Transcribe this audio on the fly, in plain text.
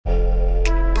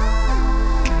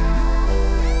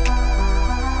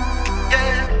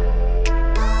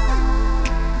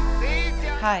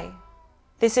Hi,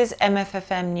 this is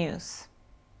MFFM News.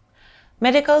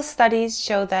 Medical studies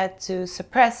show that to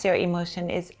suppress your emotion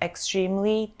is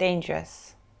extremely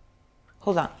dangerous.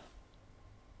 Hold on.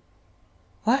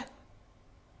 What?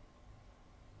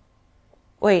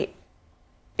 Wait,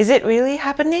 is it really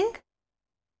happening?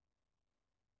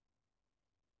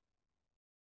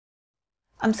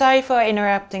 I'm sorry for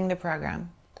interrupting the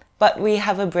program, but we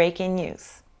have a breaking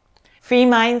news.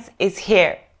 Freemynz is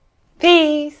here.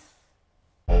 Peace!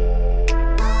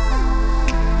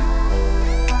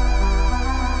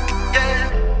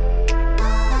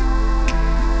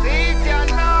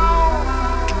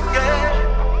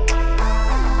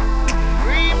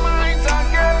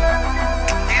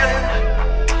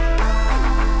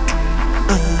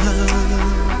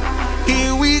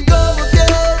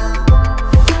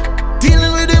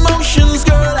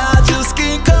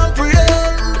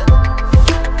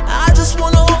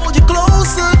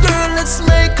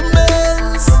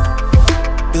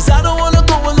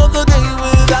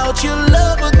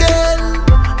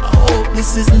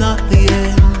 This is not the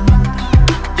end.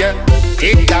 Yeah,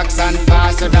 tick-tocks and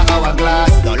pass to the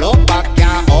hourglass. Don't look back,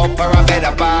 can't hope for a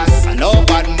better pass. I know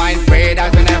bad mind pray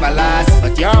that will never last,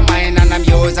 but you're mine and I'm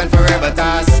yours and forever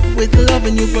toss. With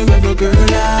loving you forever, girl,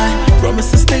 I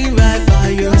promise to stay right by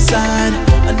your side.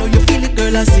 I know you feel it,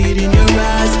 girl, I see it in your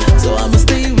eyes, so I'ma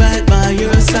stay right by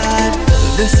your side.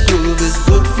 This groove is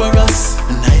good for us,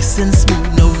 nice and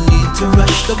smooth, no need to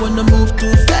rush. Don't wanna move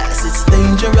too fast, it's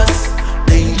dangerous.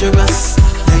 Dangerous,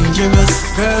 dangerous.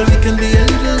 Girl, we can be a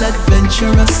little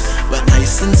adventurous, but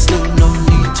nice and slow, no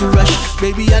need to rush.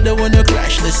 Baby, I don't wanna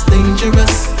crash, that's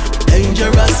dangerous.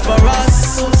 Dangerous for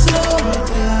us. So slow it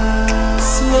down,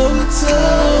 slow it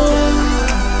down,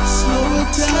 slow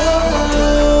it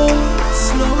down,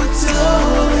 slow it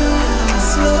down,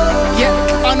 slow.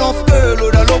 Yeah, enough girl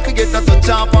who'd love to get a touch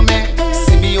off of me.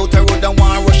 See me out the road and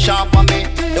want to rush off of me.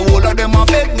 The whole of them a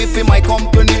beg me for my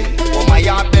company, but my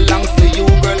heart belongs to you,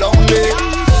 girl, only.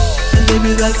 And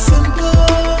baby, that's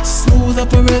simple. Smooth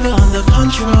operator under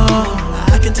control.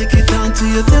 I can take it down to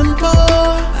your tempo.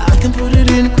 I can put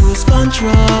it in cruise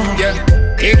control. Yeah,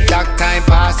 tick-tock time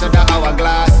pass to the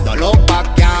hourglass. Don't look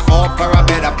back, can't hope for a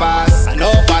better pass. I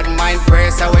know bad mind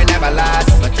praise so we never last,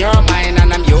 but you're mine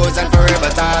and I'm yours and forever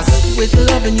toss. With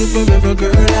loving you forever,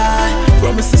 girl, I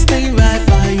promise to stay right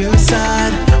by your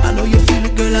side. I know you feel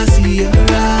it, girl, I see your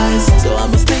eyes, so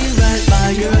I'ma stay right by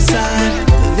your side.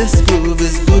 This groove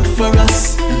is good for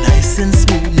us, nice and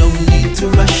smooth, no need to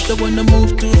rush. Don't wanna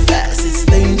move too fast, it's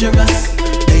dangerous,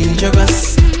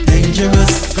 dangerous,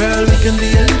 dangerous. Girl, we can be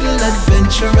a little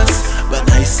adventurous, but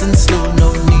nice and slow,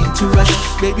 no need to rush.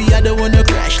 Baby, I don't wanna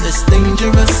crash, that's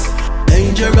dangerous,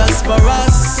 dangerous for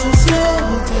us. So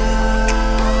slow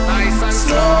down, nice and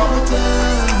slow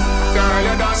down, girl,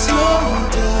 you don't slow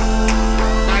down,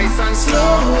 nice and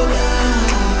slow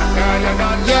down, girl, you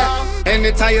don't know.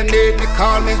 Anytime you need me,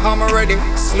 call me, I'm ready.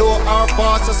 Slow or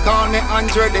fast, just call me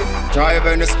Andretti. Drive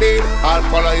any speed, I'll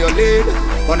follow your lead.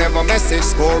 Whenever message,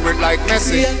 score it like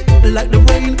Messi. Yeah, like the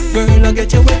rain, girl, I'll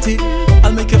get you wetty.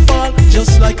 I'll make you fall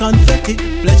just like confetti.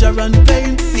 Pleasure and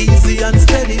pain, easy and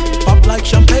steady. Pop like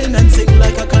champagne and sing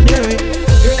like a canary.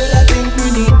 Girl, I think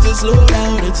we need to slow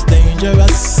down. It's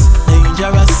dangerous,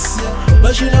 dangerous.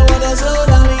 But you don't wanna slow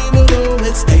down even though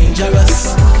it's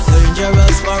dangerous,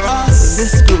 dangerous for us.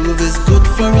 This groove is good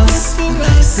for us,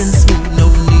 nice and smooth, no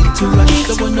need to rush.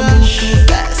 Don't wanna move too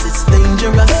fast, it's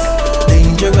dangerous,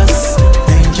 dangerous,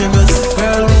 dangerous.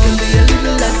 Girl, we can be a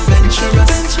little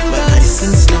adventurous, but nice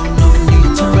and slow, no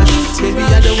need to rush. Baby,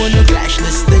 I don't wanna crash,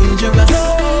 that's dangerous,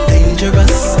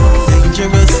 dangerous,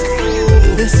 dangerous.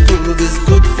 This groove is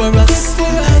good for us,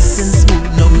 nice and smooth,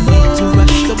 no need to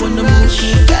rush. Don't wanna move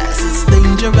too fast, it's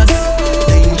dangerous,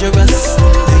 dangerous,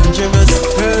 dangerous.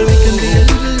 Girl, we can be a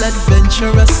little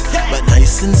adventurous, but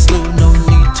nice and slow, no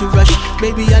need to rush.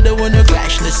 Baby, I don't wanna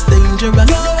crash, that's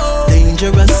dangerous,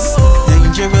 dangerous,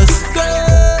 dangerous. Girl,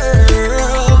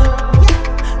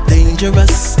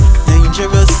 dangerous,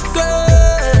 dangerous.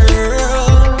 Girl,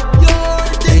 you're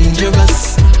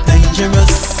dangerous,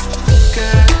 dangerous.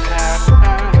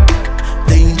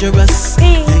 Dangerous,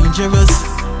 dangerous.